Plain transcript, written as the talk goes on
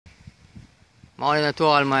Morning to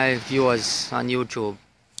all my viewers on YouTube.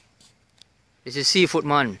 This is Seafoot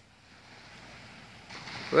Man.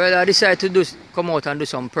 Well, I decided to come out and do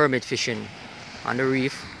some permit fishing on the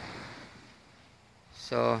reef.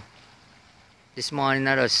 So this morning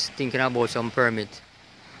I was thinking about some permit.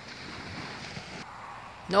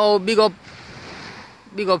 Now big up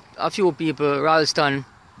a few people. Ralston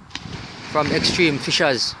from Extreme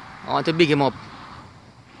Fishers. I want to big him up.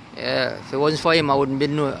 Yeah, if it wasn't for him, I wouldn't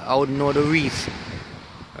know the reef,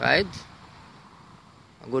 right?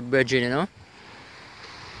 A good brethren, you know.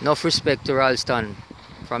 Enough respect to Ralston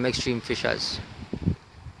from Extreme Fishers.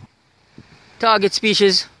 Target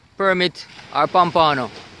species, permit, or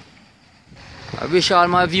pompano. I wish all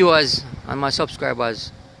my viewers and my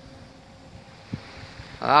subscribers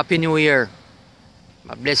a happy new year,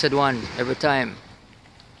 a blessed one every time.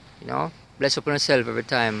 You know, bless upon yourself every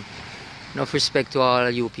time. Enough respect to all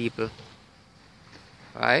you people.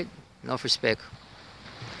 Alright? Enough respect.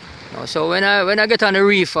 No, so when I get on the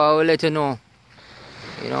reef, I will let you know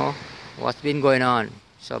what's been going on.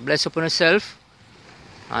 So bless upon yourself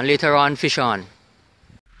and later on fish on.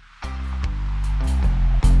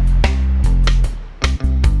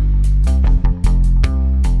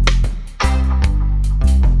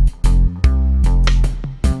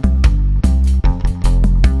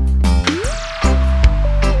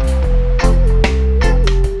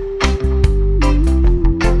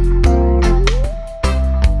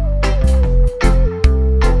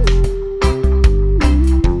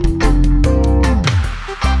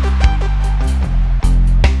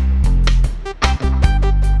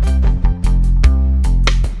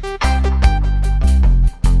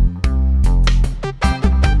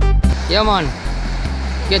 Yeah man,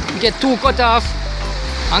 get two cut off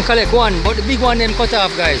and collect one, but the big one them cut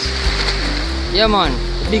off, guys. Yeah man,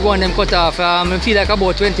 the big one them cut off. I feel like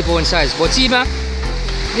about 20 pound size, but see man,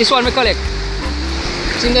 this one me collect.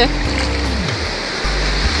 See there?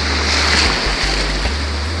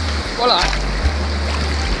 Voila.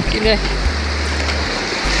 See there?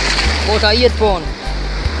 About a 8 pound.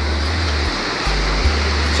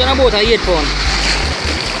 So about a 8 pound.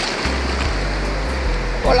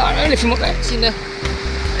 Voilà, I lift him up there, see there?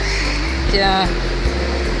 Yeah.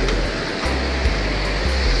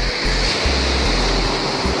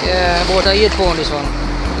 Yeah, about a 8 pound this one.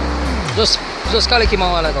 Just collect him a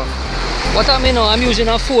while ago. What I mean now, I'm using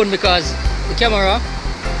a phone because the camera,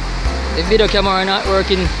 the video camera not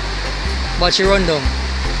working, battery run down.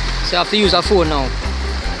 So I have to use a phone now.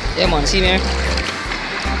 Yeah man, see me?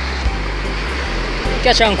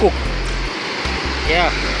 Catch and cook.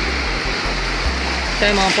 Yeah.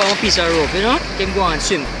 Time on for a piece of rope, you know? Can go and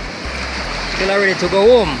swim till I'm ready to go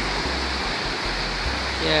home.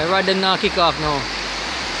 Yeah, rod them now kick off now.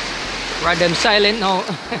 Rod them silent now.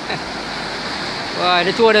 Wow,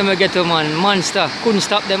 the two of them will get to man, monster. Couldn't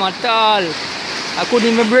stop them at all. I couldn't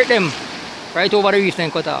even break them. Right over the reef then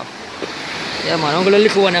cut off. Yeah man, I'm gonna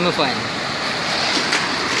look for one I'm fine.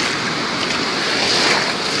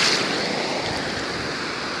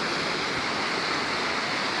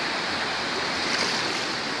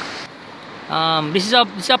 This is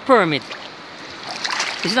a permit.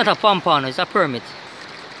 This is not a pompano, it's a permit.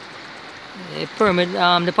 A permit,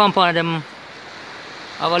 the pompano them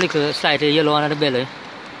have a little slightly yellow on the belly.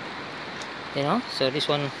 You know, so this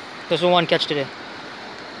one, just one catch today.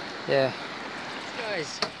 Yeah.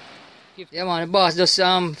 Guys, yeah man, the boss just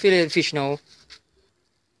fillet fish now.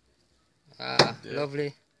 Yeah.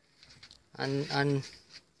 Lovely. And you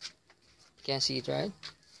can see it, right?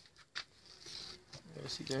 Yeah,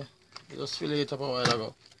 see there. Just fillet it up a while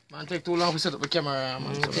ago. Man, take too long to set up the camera,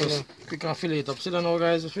 man. So just quick and fillet it up. See that now,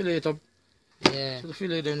 guys? Just fillet it up. Yeah. So the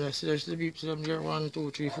fillet them there. See there's the beep. See them there. 1,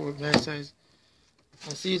 2, 3, 4. Nice size.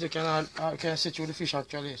 And see you can set through the fish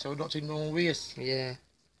actually. So nothing don't waste. Yeah.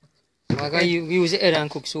 Okay, you use the head and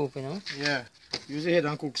cook soup, you know? Yeah. Use the head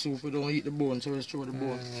and cook soup. We don't eat the bone, so we throw the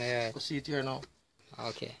bone. Yeah. You see it here now.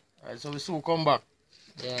 Okay. Alright, so the soup come back.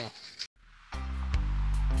 Yeah.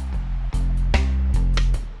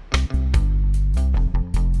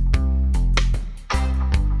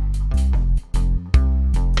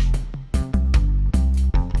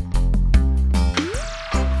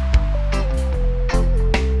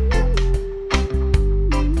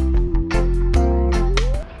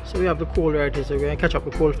 We have the coal right here, so we're going to catch up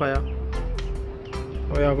the coal fire.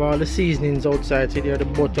 We have all the seasonings outside. See there, the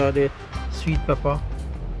butter, the sweet pepper.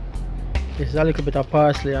 This is a little bit of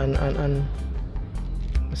parsley and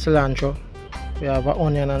cilantro. We have an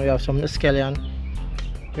onion and we have some scallion.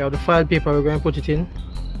 We have the file paper, we're going to put it in.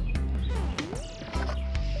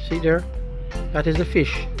 See there? That is the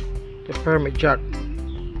fish, the permit jack.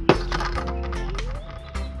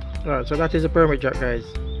 Alright, so that is a permit jack, guys.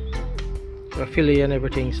 The fillet and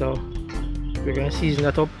everything. So we're gonna season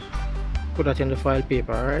that up, put that in the foil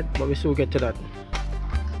paper, alright? But we still get to that.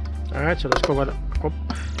 Alright, so let's cover that up.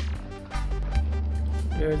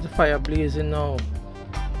 There's the fire blazing now.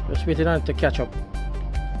 Just waiting on it to catch up.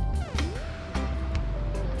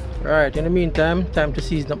 Alright, in the meantime, time to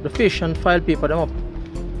season up the fish and foil paper them up.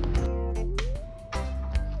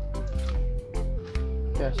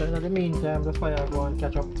 Yeah, so in the meantime, the fire go and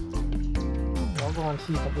catch up. I'll go and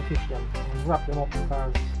season up the fish then and wrap them up,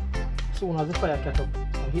 because as soon as the fire catch up,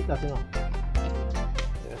 I'll hit that, you know.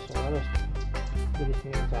 Yeah, so I'll just do this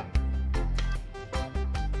in the meantime.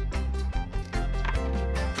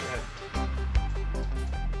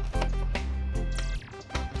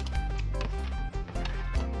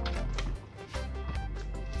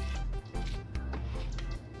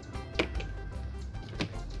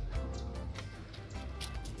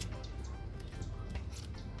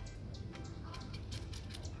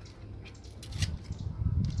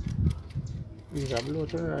 These are blow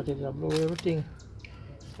to right, these are blow everything.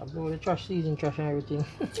 I blow the trash, season trash and everything.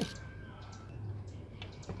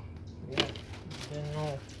 Yeah, then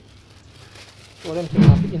now so them things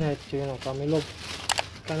have to in it too, you know, because I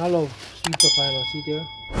kinda love sweet pepper, you know, see there?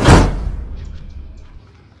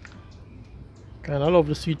 Kinda love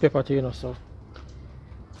the sweet pepper too, you know, so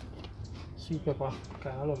sweet pepper,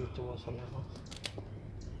 kinda love it too or something, you know.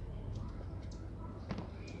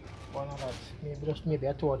 One of that, maybe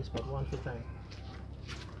I tore this but one for time.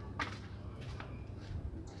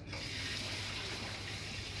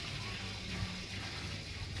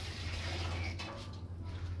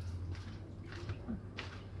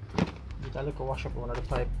 A little wash up one of the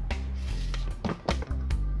pipe.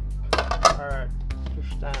 Alright,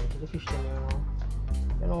 fish time. To the fish time, you know.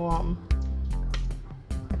 You know what?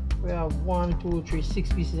 We have 1, 2, 3,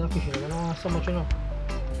 6 pieces of fish. You know so much, you know.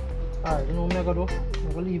 Alright, you know what I'm gonna do? I'm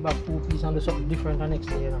gonna leave back 2 pieces and do something different the next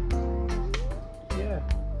day, you know. Yeah.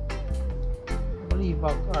 I'm gonna leave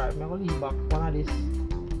back. Alright, I'm gonna leave back one of this.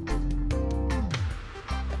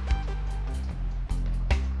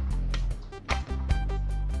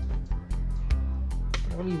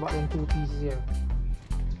 I'll leave back them 2 pieces here.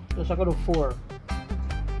 Just I got to 4.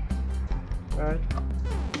 Alright.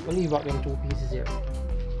 I'll leave back them 2 pieces here.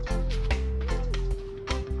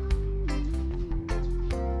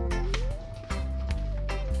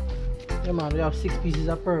 Yeah man, we have 6 pieces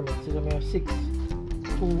of permit. So we have 6,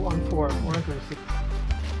 2 and 4. 1 and 2, 6.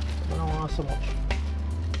 I don't want so much.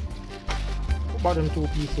 Put back them 2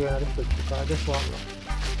 pieces here in the fridge because I just want them.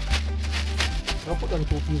 I'll put them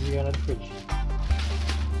 2 pieces here in the fridge.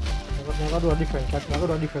 I'm gonna do a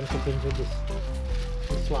different cookings with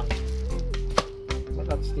this one. Let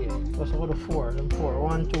that stay. Just go to 4, then 4.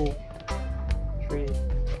 1, 2, 3,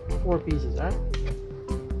 4 pieces, right?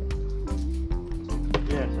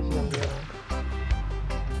 Yes, I see them there.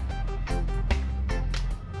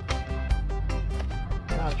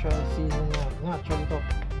 Natural season, natural it up.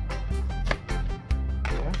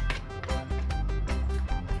 Yeah.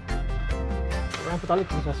 I'm gonna put a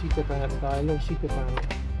little bit of sweet pepper in it because I love sweet pepper in it.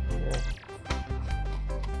 Yeah.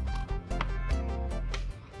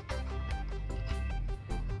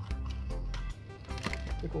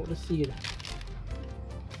 Take out the seed.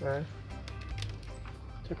 Right.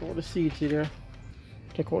 Take out the seed, see there.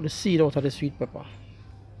 Take out the seed out of the sweet pepper.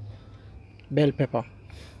 Bell pepper.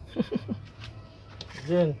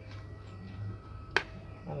 Then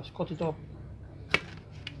let's cut it up.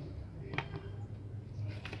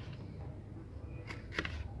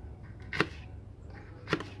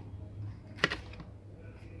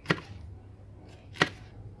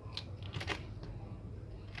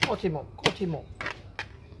 Cut him up, cut him up.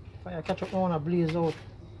 Fire catch up now and blaze out.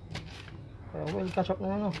 Fire well catch up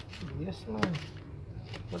now, you know. Yes man.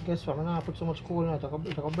 But guess what, I'm gonna put so much coal in it, I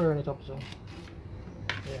can burn it up, so.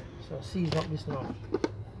 Yeah, so season up this now.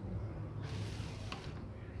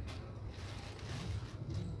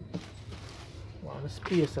 Want the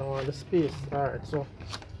space, I want the space. Alright, so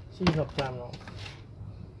season up time now.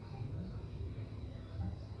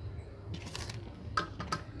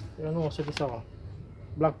 You know, so this one.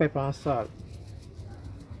 Black pepper and salt.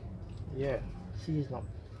 Yeah, season up.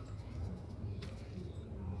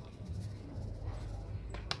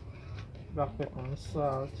 Black pepper and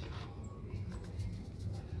salt.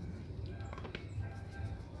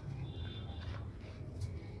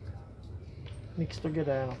 Mix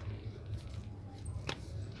together,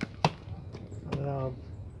 you know. And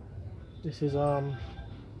this is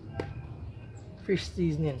fish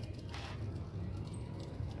seasoning.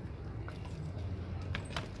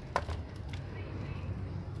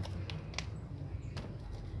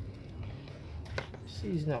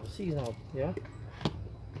 season up, yeah.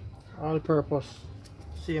 All purpose,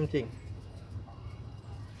 same thing.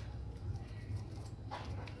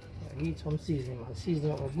 I need some seasoning, man.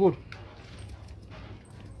 Seasoning up was good.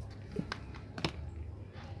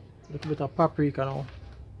 Little bit of paprika now.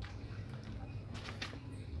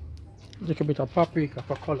 Little bit of paprika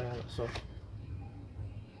for color, so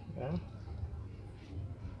yeah.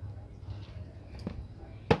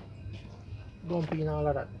 Don't be in all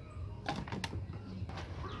of that.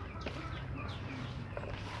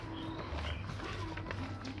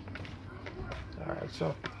 Alright,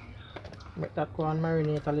 so make that go and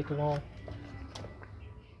marinate a little now.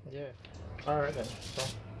 Yeah. Alright then, so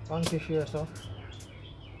one fish here, so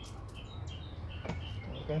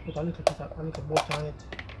you can put a little butter on it.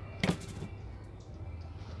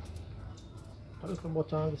 A little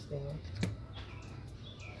butter on this thing, yeah.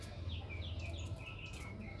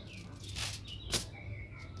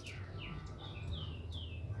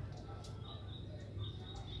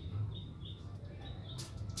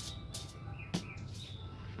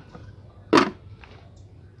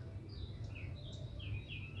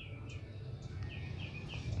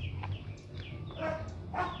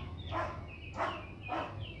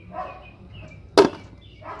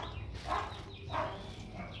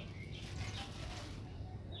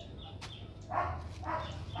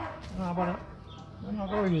 No, but I'm not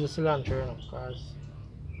going to use the cilantro now, because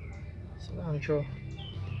cilantro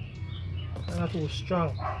is not too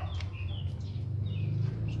strong.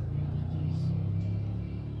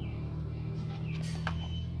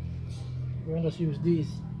 We're going to just use these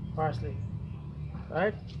parsley,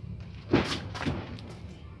 right?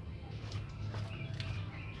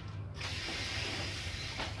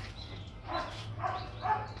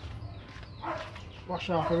 Wash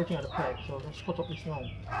off everything at the pipe, so let's cut up this now.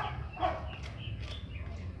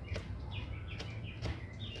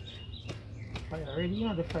 Fire ready, you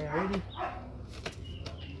know the fire ready.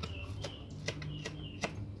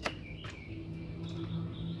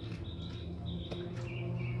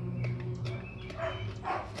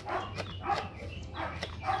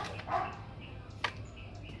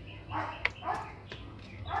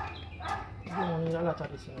 We don't need a lot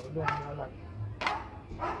of this, you know, we don't need a lot.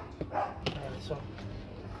 So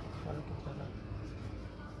I'll look at that.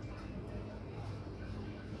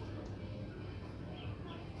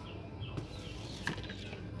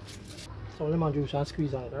 So lemon juice and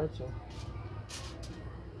squeeze on it, right? So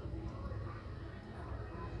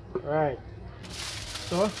right.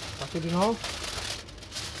 So what to do now?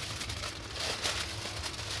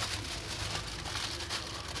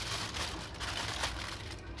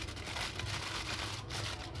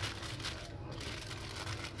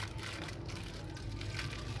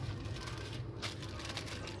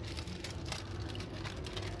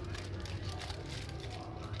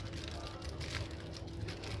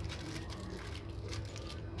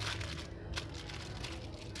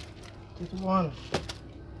 This one,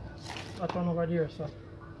 that one over there, so.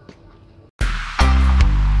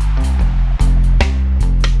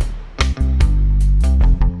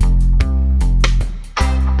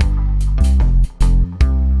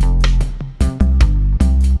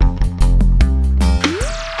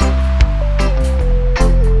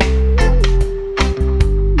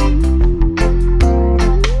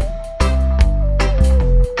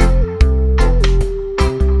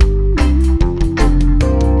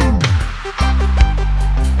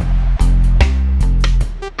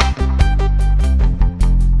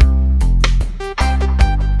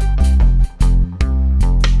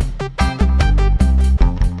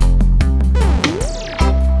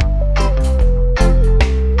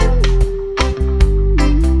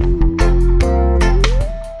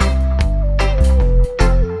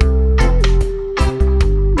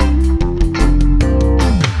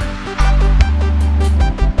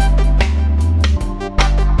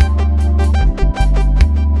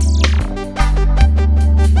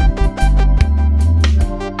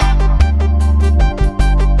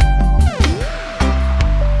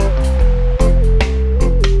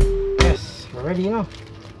 Ready now.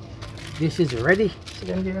 This is ready. See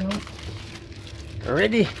them there now.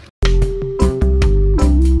 Ready.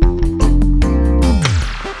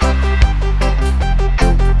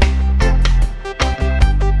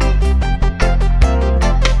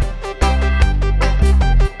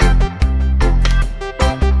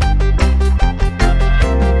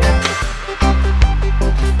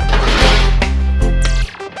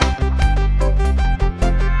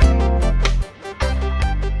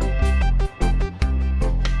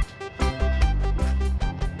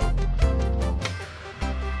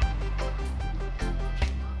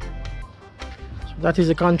 That is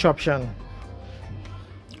the contraption.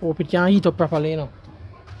 Hope it can heat up properly, you know.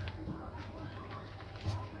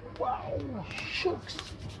 Oh, shucks.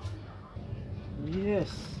 Yes.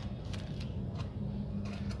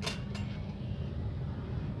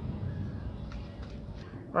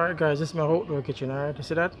 Alright guys, this is my outdoor kitchen, alright? You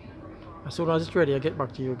see that? As soon as it's ready, I get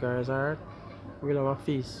back to you guys, alright? We'll have a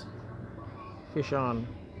feast. Fish on.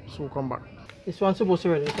 So come back. This one's supposed to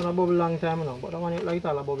be ready. It's gonna bubble long time now, but that one like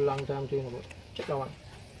that bubble long time too, you know, but check that one.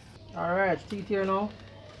 Alright, teeth here now.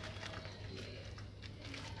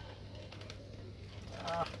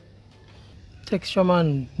 Texture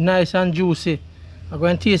man, nice and juicy. I'm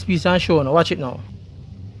going to taste piece and show now. Watch it now.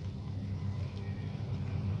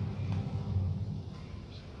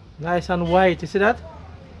 Nice and white, you see that?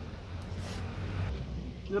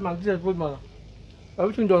 Yeah man, this is good man.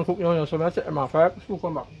 Everything done cooked now, so I'm going to set them off, right? So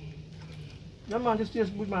come back. Yeah man, this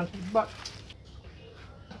tastes good man. Back.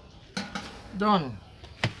 Done.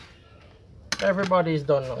 Everybody is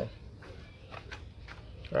done now.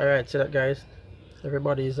 Alright, see that guys?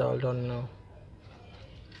 Everybody is all done now.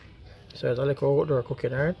 So it's a little outdoor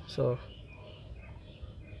cooking, right? So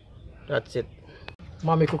that's it.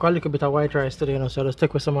 Mommy cook a little bit of white rice today, you know, so I'll just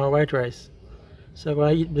take with some more white rice. So I'm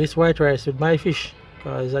gonna eat this white rice with my fish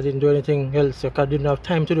because I didn't do anything else. I didn't have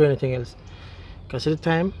time to do anything else. Because the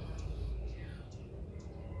time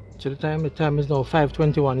is now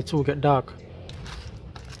 5:21. It will get dark.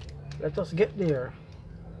 Let us get there.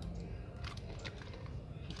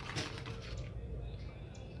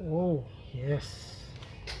 Oh yes.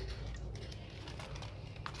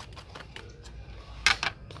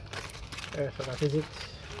 So that is it.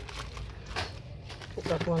 Put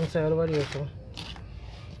that one side over there, so.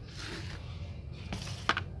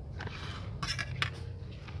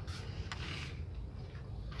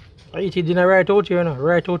 I eat dinner right out here, no?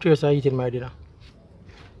 Right out here, so I eat my dinner.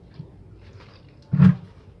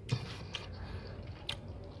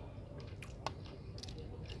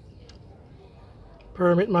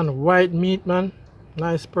 Permit man, white meat man,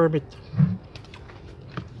 nice permit.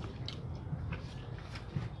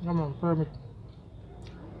 Come on, permit.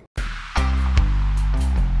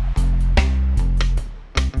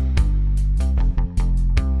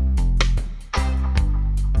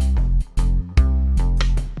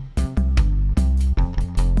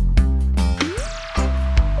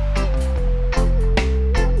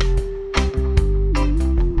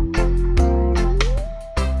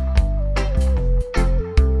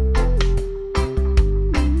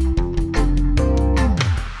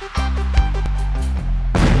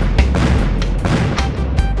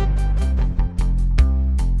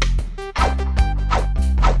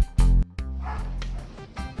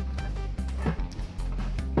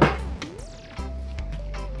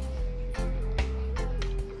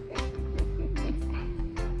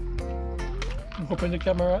 Look up in the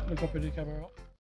camera, look up in the camera.